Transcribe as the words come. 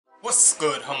What's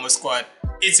good, Hummer Squad?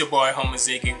 It's your boy Hummer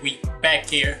Ziggy. We back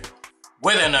here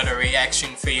with another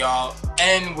reaction for y'all,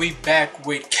 and we back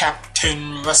with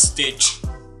Captain Rustage.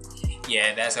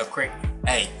 Yeah, that's a quick.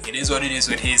 Hey, it is what it is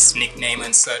with his nickname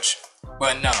and such.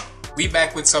 But no, we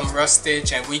back with some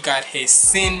Rustage, and we got his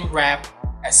CYN RAP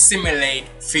ASSIMILATE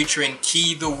featuring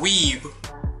Keetheweeb,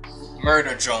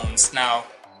 Murder Jones. Now,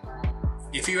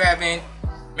 if you haven't,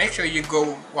 make sure you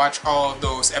go watch all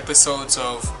those episodes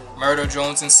of Murder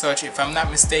Jones and such. If I'm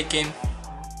not mistaken,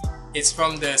 it's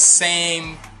from the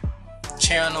same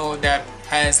channel that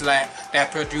has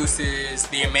that produces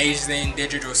the Amazing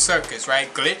Digital Circus,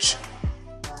 right? Glitch?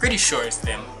 Pretty sure it's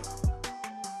them.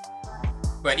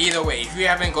 But either way, if you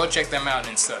haven't, go check them out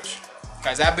and such,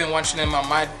 because I've been watching them on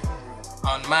my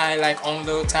own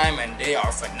little time, and they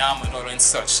are phenomenal and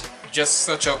such. Just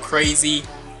such a crazy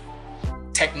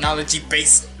technology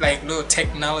based little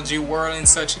technology world and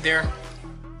such there.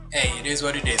 Hey, it is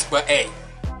what it is. But hey,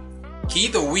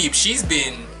 Keetheweeb, she's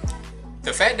been,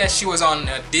 the fact that she was on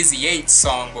a Dizzy 8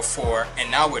 song before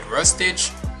and now with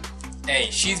Rustage,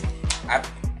 hey,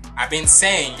 I've been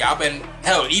saying, y'all been,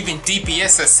 hell, even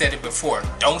DPS has said it before,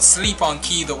 don't sleep on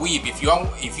Keetheweeb.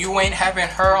 If you ain't having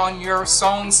her on your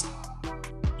songs,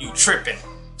 you tripping.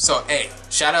 So hey,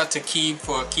 shout out to Keeb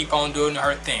for keep on doing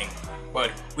her thing.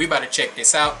 But we about to check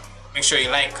this out. Make sure you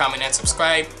like, comment, and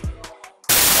subscribe.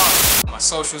 My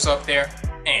socials up there.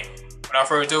 And without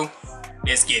further ado,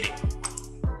 let's get it.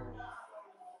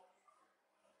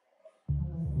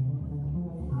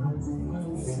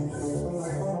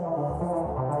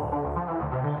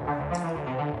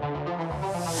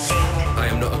 I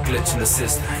am not a glitch in the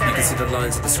system. You can see the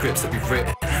lines of the scripts that we've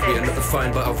written. We are not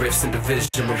defined by our riffs and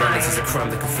division. Morality is a crime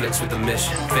that conflicts with the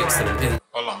mission. Fixing an in.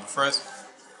 Hold on, first.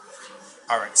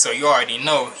 Alright, so you already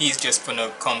know he's just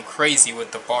gonna come crazy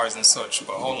with the bars and such,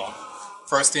 but hold on.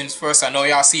 First things first, I know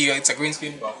y'all see it's a green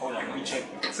screen, but hold on, let me check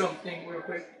something real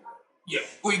quick. Yeah,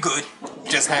 we good.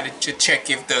 Just had to check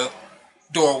if the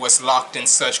door was locked and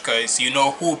such, cause you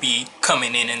know who be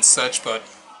coming in and such, but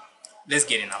let's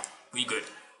get it now. We good.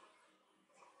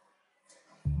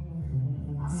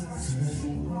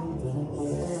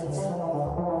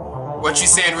 What you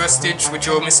said, Rustage, with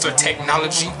your Mr.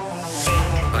 Technology?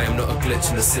 I am not a glitch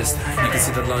in the system. You can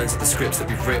see the lines of the scripts that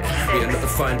we've written. We are not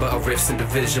defined by our riffs and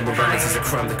division. Morality is a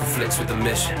crime that conflicts with the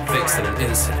mission. Fixing an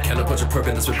innocent. Cannot punch a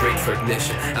program that's with break for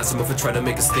ignition. Asimov for trying to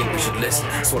make us think we should listen.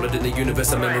 Swallowed in the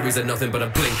universe, our memories are nothing but a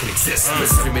blink and exist.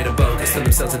 Listeners we made them bogus, turn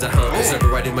themselves into hunters.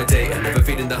 Overriding my data, never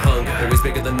feeding the hunger. Always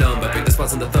bigger than number, big the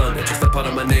spots and the thunder. Just a part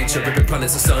of my nature, ripping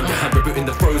planets asunder. I'm rebooting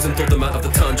the frozen, thought them out of the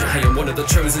tundra. Hey, I'm one of the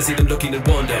chosen, see them looking in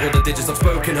wonder. All the digits I've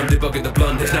spoken, I'm debugging the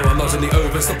blunders. Now I'm largely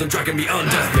over, stop them dragging me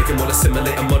under. Make them all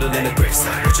assimilate, I'm modeling a grace.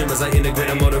 Watch them as I integrate,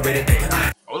 I'm moderated.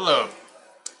 Hold up.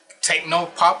 Techno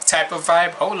pop type of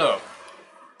vibe? Hold up.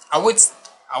 I would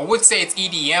say it's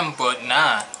EDM, but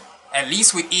nah. At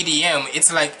least with EDM,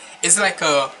 it's like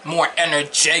a more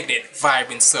energetic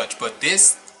vibe and such. But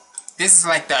this is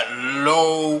like that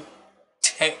low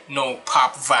techno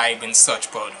pop vibe and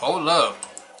such. But hold up.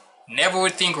 Never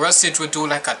would think Rustage would do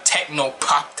like a techno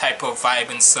pop type of vibe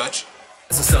and such.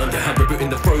 Asunder, I'm rebooting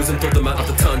the frozen, thought them out of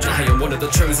the tundra. Hey, I'm one of the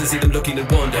chosen, see them looking in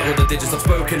wonder. All the digits I've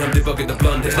spoken, I'm debugging the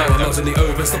blunders. Now I'm largely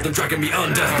over, stop them dragging me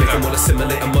under. Make them all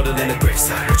assimilate, I'm modeling a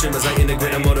grace. Watch them as I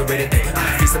integrate, I'm moderated.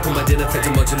 Feast up on my dinner plate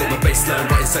to modulate my baseline.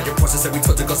 Right inside your processor, we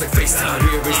talk to gods like FaceTime.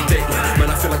 Rearrange the dateline. Man,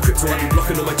 I feel like crypto, I've been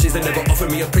blocking all my cheese. They never offer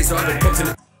me a place, so I've been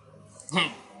prompting it.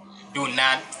 Do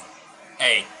not.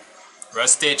 Hey,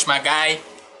 Rustage, my guy.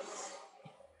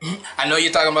 I know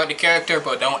you're talking about the character,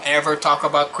 but don't ever talk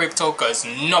about crypto, cause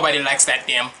nobody likes that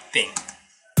damn thing.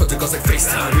 Talk to gods like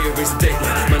FaceTime, rearrange the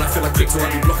dateline. Man, I feel like crypto,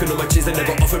 I've been blocking all my cheese. They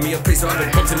never offer me a place, so I've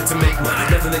been prompting it to make mine.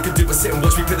 Nothing they can do but sit and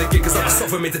watch me play the gig, cause I'm a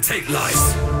software made to take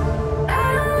lives.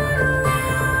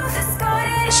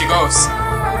 Here she goes.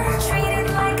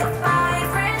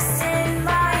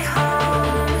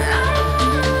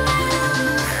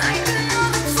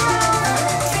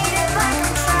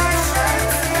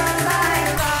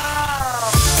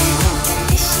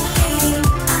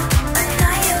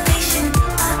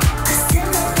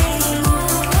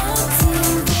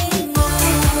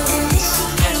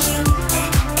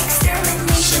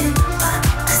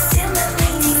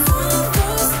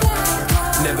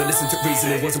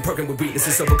 It wasn't programmed with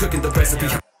weaknesses, so we're cooking the recipe.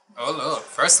 Oh look,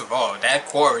 first of all, that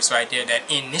chorus right there, that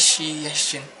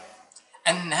initiation,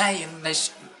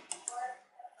 annihilation.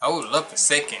 Hold up a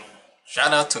second.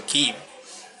 Shout out to Keeb.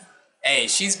 Hey,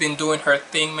 she's been doing her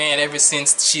thing, man, ever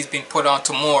since she's been put on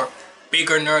to more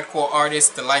bigger nerdcore artists,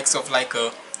 the likes of like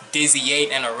a Dizzy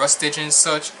 8 and a Rustage and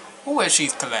such. Who has she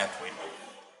collabed with?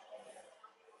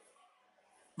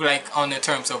 like on the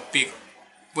terms of big,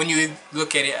 when you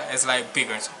look at it as like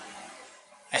bigger.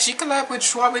 Has she collabed with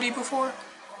Schwabity before?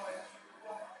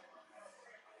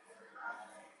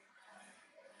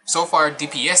 So far,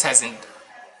 DPS hasn't.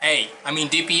 Hey, I mean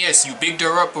DPS, you bigged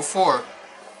her up before.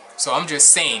 So I'm just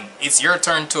saying, it's your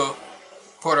turn to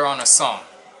put her on a song.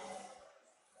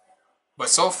 But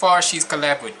so far, she's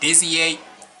collabed with Dizzy 8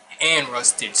 and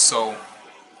Rustage. So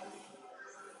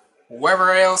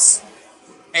whoever else,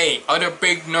 hey, other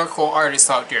big nerdcore artists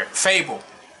out there, Fable.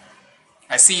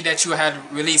 I see that you had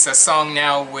released a song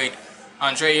now with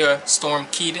Andrea Storm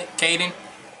Caden.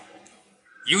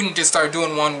 You need to start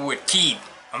doing one with Keeb.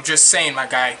 I'm just saying, my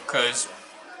guy, because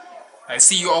I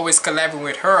see you always collabing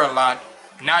with her a lot.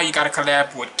 Now you gotta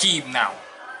collab with Keeb now.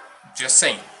 Just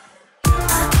saying.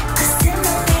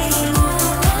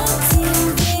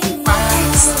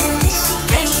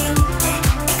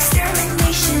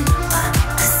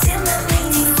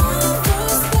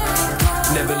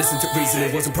 Never listen to reason,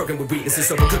 it wasn't programmed with weaknesses,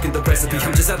 so I'm cooking the recipe.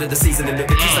 I'm just out of the season and it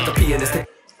keeps like a pianist.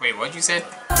 Wait, what you said?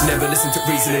 Never listen to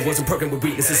reason, it wasn't programmed with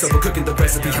weaknesses, so I'm cooking the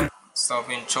recipe. So I've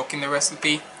been choking the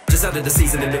recipe. Just out of the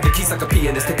season and the keys like a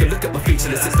pianist. Take a look at my feature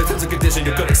list. It's the terms and conditions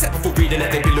you're gonna accept before reading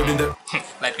it. They be loading the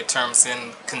like the terms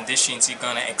and conditions you're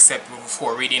gonna accept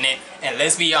before reading it. And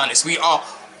let's be honest, we all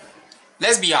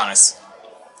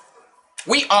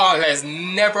has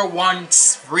never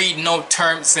once read no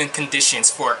terms and conditions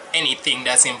for anything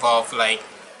that's involved, like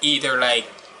either like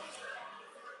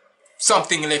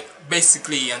something like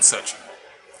basically and such.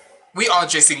 We all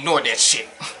just ignore that shit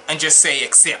and just say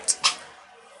accept.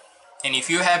 And if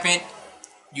you haven't,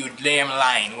 you damn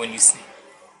lying when you say.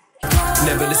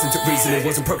 Never listen to reason, it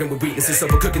wasn't programmed with weaknesses, so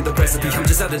I'm cooking the recipe. I'm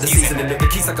just out of the season and the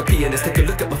keys like a pianist. Take a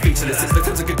look at my feature list. It's the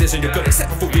terms and conditions you're gonna accept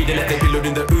before reading it. They be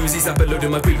loading the Uzis, I've been loading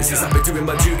my grievances. I've been doing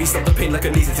my duty, stop the pain like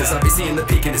anesthetist. I've been seeing the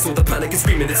peak and it's all the panic and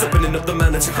screaming. It's opening up the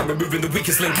manager, I'm removing the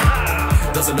weakest link.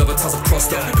 There's another task I've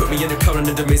crossed up. Put me in your current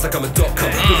and domains like I'm a .com.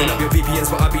 Moving up your VPNs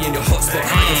but I be in your hotspot.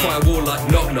 I can firewall like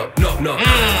knock knock knock knock.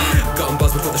 Got on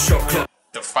buzz before the shot clock.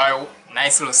 The fire,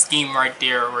 nice little scheme right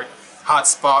there with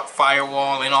hotspot,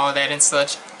 firewall, and all that and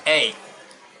such. Hey,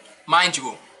 mind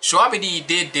you, Schwabity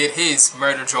did his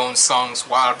Murder Drone songs a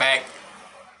while back.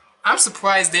 I'm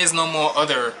surprised there's no more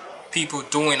other people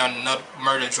doing another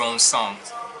Murder Drone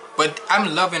songs. But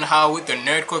I'm loving how with the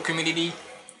nerdcore community,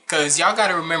 cause y'all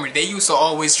gotta remember they used to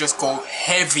always just go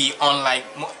heavy on like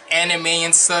anime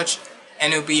and such,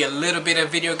 and it'll be a little bit of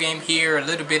video game here, a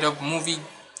little bit of movie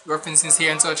references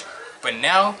here and such. But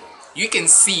now you can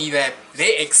see that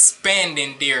they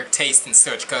expanding their taste and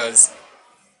such, cause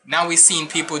now we've seen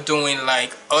people doing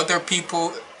like other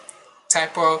people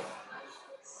type of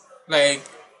like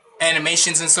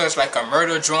animations and such, like a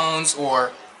Murder Drones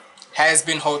or Has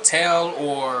Been Hotel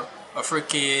or a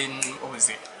freaking, what was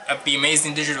it, The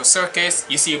Amazing Digital Circus.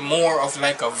 You see more of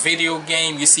like a video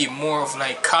game, you see more of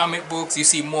like comic books, you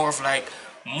see more of like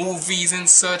movies and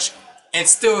such, and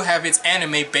still have its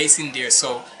anime base in there.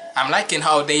 So I'm liking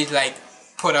how they like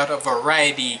put out a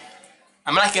variety.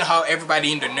 I'm liking how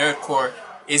everybody in the nerdcore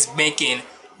is making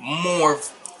more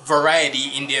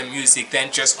variety in their music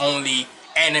than just only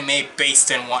anime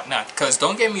based and whatnot. Because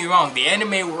don't get me wrong, the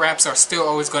anime raps are still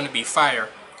always going to be fire.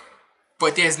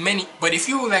 But there's many. But if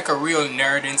you like a real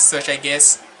nerd and such, I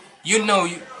guess you know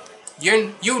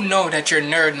that your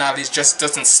nerd knowledge just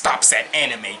doesn't stop at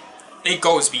anime. It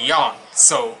goes beyond.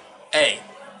 So hey.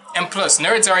 And plus,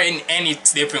 nerds are in any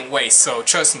different way, so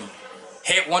trust me.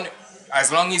 Hit one, as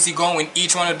long as you go in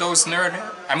each one of those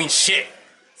I mean shit.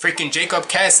 Freaking Jacob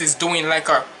Cass is doing like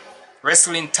a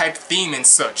wrestling type theme and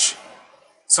such.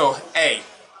 So, hey,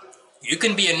 you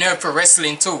can be a nerd for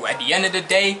wrestling too. At the end of the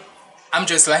day, I'm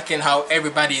just liking how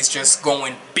everybody is just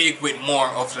going big with more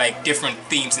of like different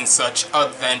themes and such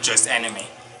other than just anime.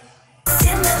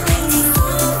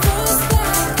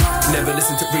 Never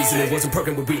listen to reason, it wasn't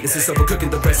programmed with weaknesses, so I'm cooking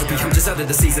the recipe. I'm just out of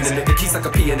the season and the keys like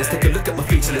a pianist. Take a look at my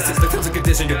feature list. It's the terms and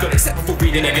conditions you're gonna accept before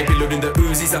reading it. They be loading the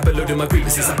Uzis, I've been loading my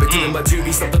grievances. I've been doing my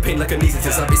duty, stop the pain like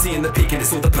anesthetist. I've been seeing the peak and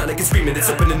it's all the panic and screaming. It's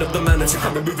opening up the manager,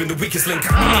 I'm removing the weakest link.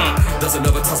 There's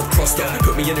another task I've crossed up.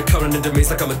 Put me in your current and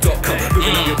domains like I'm a .com.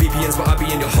 Moving up your VPNs but I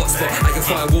be in your hotspot. I can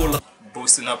firewall like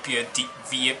boosting up your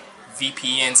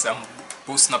VPNs.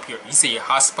 Boosting up your, you say your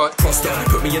hotspot? Crossed up,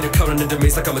 put me in your current and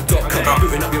domains like I'm a .com.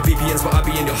 Moving up your VPNs but I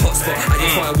be in your hotspot. I can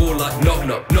firewall like knock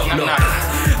knock knock knock.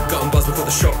 Got on buzz before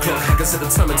the shot clock. I can set the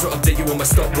timer to update you on my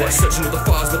stopwatch. Searching all the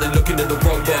files but they're looking in the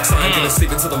wrong box. I ain't gonna sleep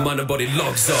until the mind and body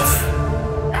logs off.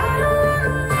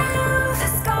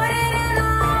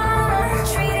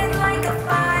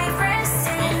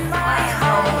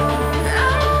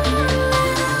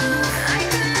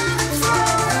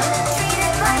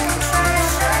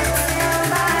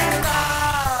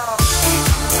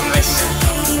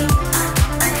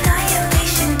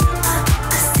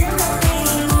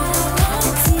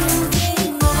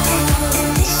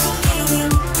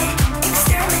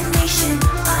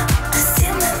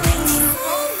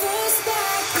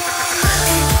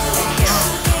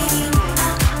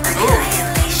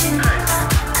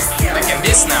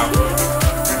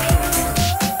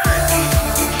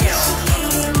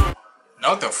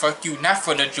 How the fuck you not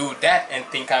finna do that and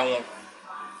think I won't?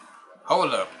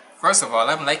 Hold up. First of all,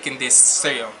 I'm liking this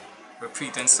sale.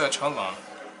 Repeat and such. Hold on.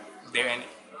 There any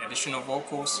additional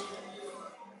vocals?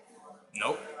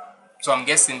 Nope. So I'm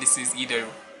guessing this is either,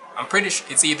 I'm pretty sure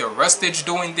it's either Rustage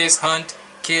doing this, Hunt,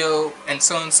 Kill, and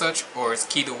so and such, or it's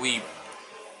Keetheweeb.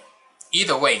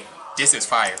 Either way, this is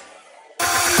fire.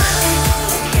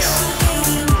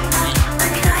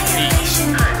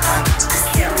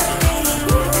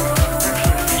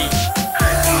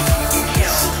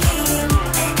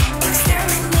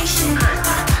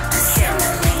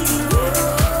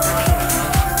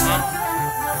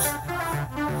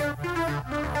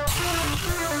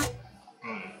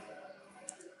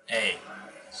 Hey,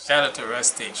 shout out to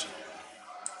Rustage.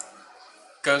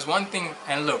 Because one thing,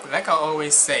 and look, like I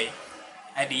always say,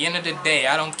 at the end of the day,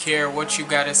 I don't care what you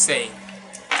gotta say.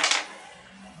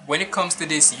 When it comes to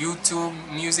this YouTube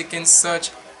music and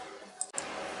such,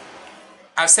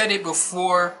 I've said it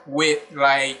before with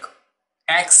like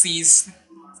Axie's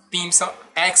theme song,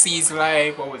 Axie's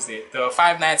like, what was it? The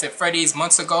Five Nights at Freddy's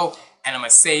months ago, and I'm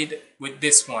gonna say it with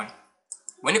this one.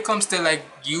 When it comes to like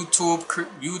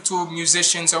YouTube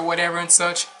musicians or whatever and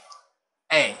such,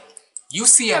 hey, you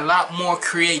see a lot more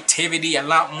creativity, a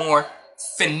lot more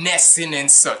finessing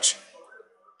and such.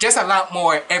 Just a lot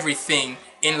more everything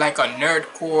in like a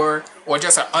nerdcore or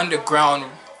just an underground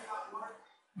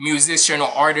musician or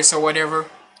artist or whatever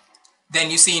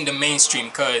than you see in the mainstream.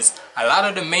 Because a lot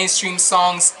of the mainstream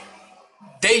songs,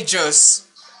 they just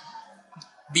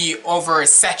be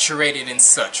oversaturated and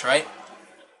such, right?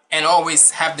 And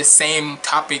always have the same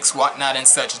topics, whatnot and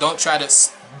such. Don't try to,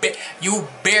 you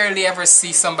barely ever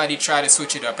see somebody try to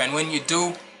switch it up. And when you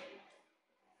do,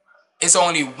 it's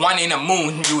only one in a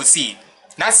moon you will see it.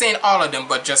 Not saying all of them,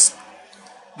 but just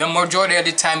the majority of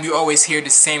the time you always hear the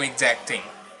same exact thing.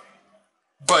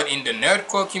 But in the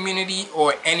nerdcore community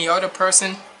or any other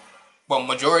person, but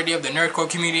majority of the nerdcore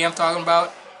community I'm talking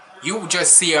about, you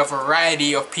just see a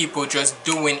variety of people just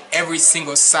doing every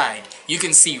single side. You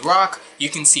can see rock, you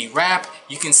can see rap,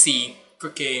 you can see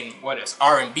freaking, what is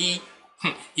R&B,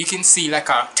 you can see like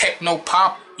a techno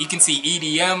pop, you can see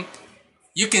EDM,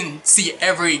 you can see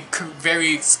every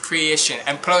various creation.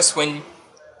 And plus when,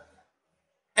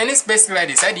 and it's basically like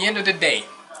this, at the end of the day,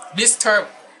 this term,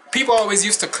 people always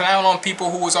used to clown on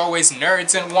people who was always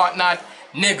nerds and whatnot.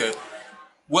 Nigga,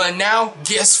 well now,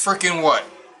 guess freaking what?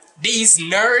 These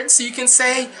nerds, you can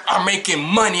say, are making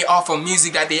money off of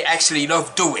music that they actually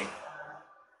love doing.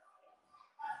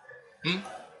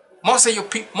 Most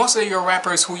of your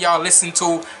rappers who y'all listen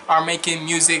to are making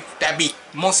music that be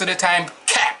most of the time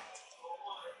cap.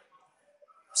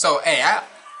 So hey, at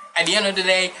the end of the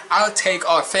day, I'll take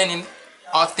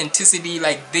authenticity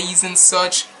like these and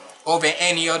such over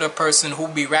any other person who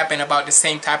be rapping about the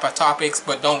same type of topics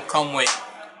but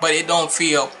it don't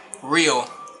feel real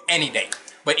any day.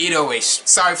 But either way,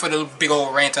 sorry for the big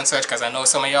old rant and such, because I know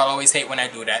some of y'all always hate when I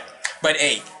do that. But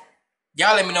hey,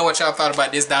 y'all let me know what y'all thought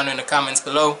about this down in the comments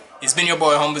below. It's been your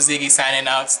boy Humble Ziggy signing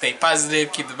out. Stay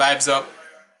positive, keep the vibes up.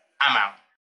 I'm out.